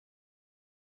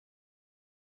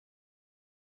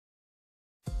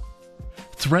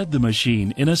Thread the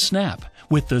machine in a snap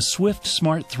with the Swift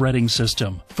Smart Threading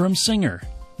System from Singer.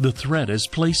 The thread is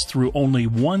placed through only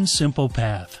one simple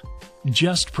path.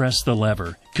 Just press the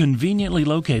lever, conveniently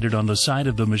located on the side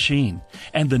of the machine,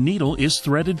 and the needle is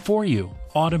threaded for you,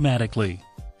 automatically.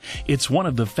 It's one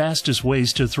of the fastest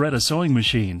ways to thread a sewing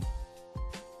machine.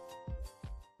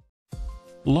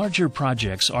 Larger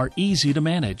projects are easy to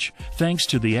manage thanks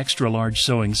to the extra-large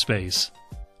sewing space.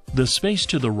 The space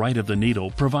to the right of the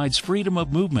needle provides freedom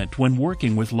of movement when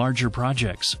working with larger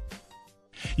projects.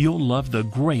 You'll love the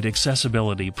great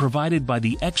accessibility provided by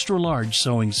the extra-large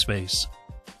sewing space.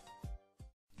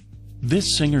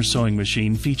 This Singer sewing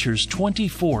machine features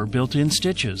 24 built-in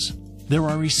stitches. There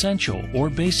are essential or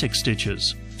basic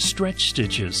stitches, stretch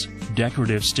stitches,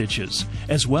 decorative stitches,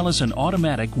 as well as an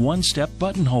automatic one-step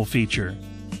buttonhole feature.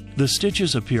 The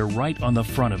stitches appear right on the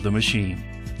front of the machine.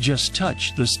 Just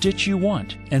touch the stitch you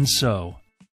want and sew.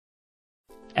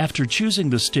 After choosing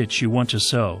the stitch you want to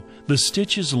sew, the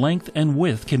stitch's length and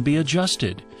width can be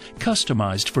adjusted,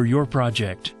 customized for your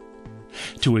project.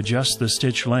 To adjust the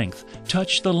stitch length,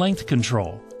 touch the length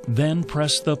control, then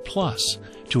press the plus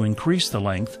to increase the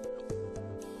length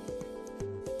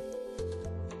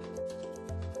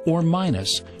or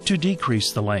minus to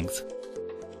decrease the length.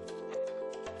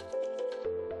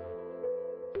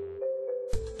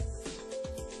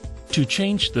 To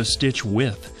change the stitch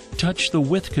width, touch the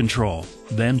width control,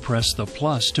 then press the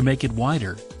plus to make it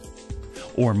wider,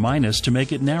 or minus to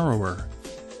make it narrower.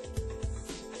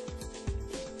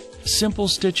 Simple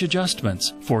stitch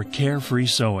adjustments for carefree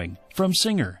sewing from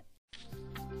Singer.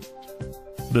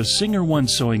 The Singer One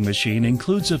sewing machine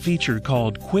includes a feature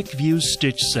called Quick View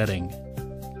Stitch Setting.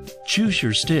 Choose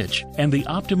your stitch and the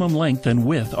optimum length and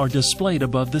width are displayed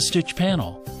above the stitch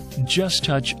panel. Just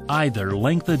touch either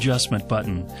length adjustment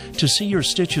button to see your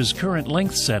stitch's current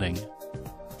length setting.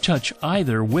 Touch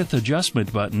either width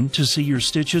adjustment button to see your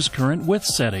stitch's current width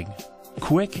setting.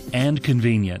 Quick and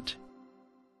convenient.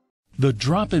 The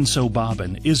Drop and Sew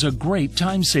bobbin is a great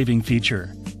time-saving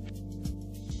feature.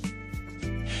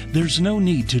 There's no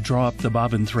need to draw up the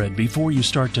bobbin thread before you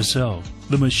start to sew.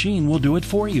 The machine will do it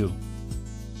for you.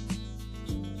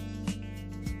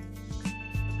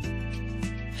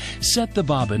 Set the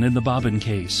bobbin in the bobbin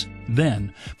case.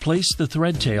 Then, place the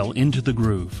thread tail into the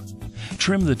groove.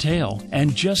 Trim the tail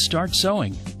and just start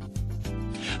sewing.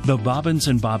 The bobbins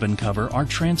and bobbin cover are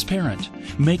transparent,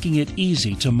 making it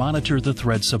easy to monitor the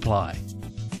thread supply.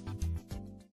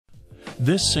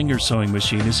 This Singer sewing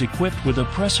machine is equipped with a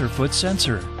presser foot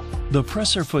sensor. The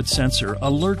presser foot sensor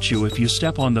alerts you if you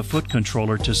step on the foot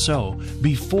controller to sew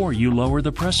before you lower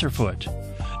the presser foot.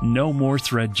 No more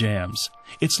thread jams.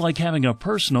 It's like having a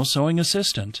personal sewing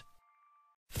assistant.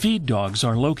 Feed dogs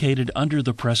are located under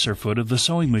the presser foot of the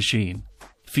sewing machine.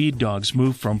 Feed dogs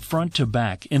move from front to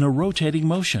back in a rotating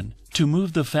motion to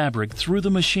move the fabric through the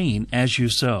machine as you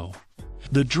sew.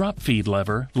 The drop feed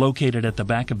lever, located at the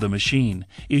back of the machine,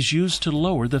 is used to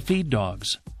lower the feed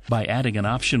dogs. By adding an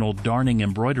optional darning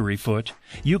embroidery foot,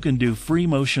 you can do free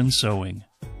motion sewing.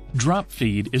 Drop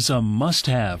feed is a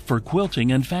must-have for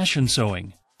quilting and fashion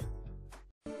sewing.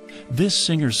 This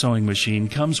Singer sewing machine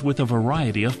comes with a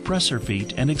variety of presser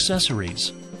feet and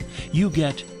accessories. You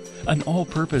get an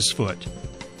all-purpose foot,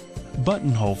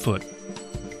 buttonhole foot,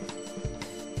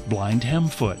 blind hem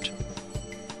foot,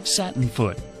 satin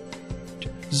foot,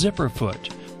 zipper foot,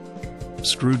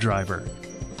 screwdriver,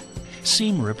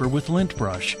 seam ripper with lint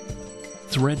brush,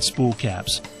 thread spool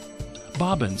caps,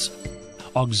 bobbins,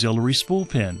 auxiliary spool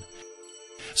pin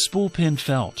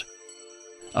felt,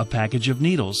 a package of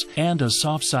needles, and a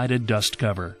soft-sided dust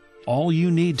cover. All you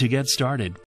need to get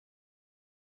started.